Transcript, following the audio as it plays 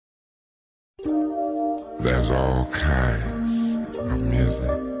There's all kinds of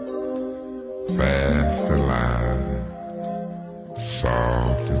music, fast and loud,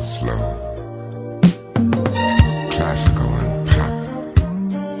 soft and slow, classical and pop,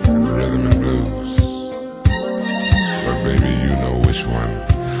 and rhythm and blues. But baby, you know which one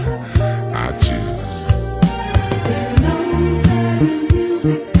I choose. There's no better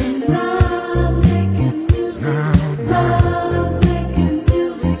music than love making music. Love making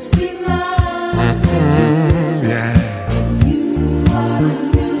music, sweet love. Yeah. And you are the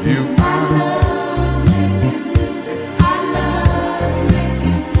music. You I love making music. I love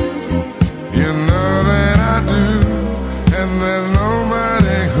making music. You know that I do, and there's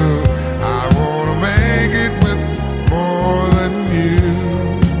nobody who I wanna make it with more than you.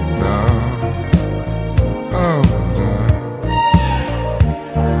 No, oh no.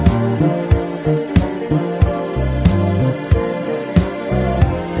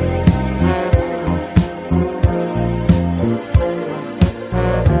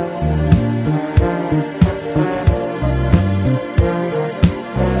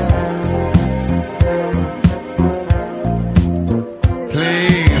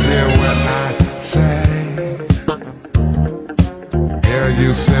 Please hear what I say. Girl,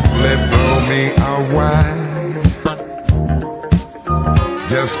 you simply blow me away.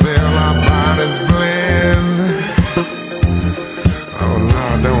 Just feel our bodies blend. Oh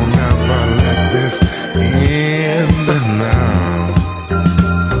Lord, don't ever let this end now.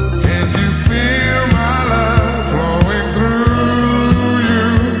 Can you feel my love flowing through you?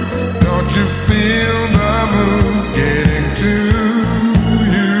 Don't you feel the mood getting to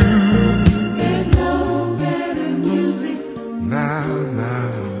you? There's no better music Now,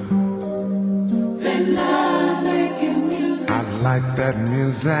 now, than love making music. I like that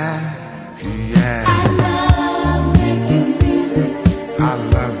music, yeah. I love making music. I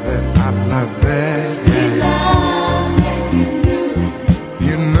love it,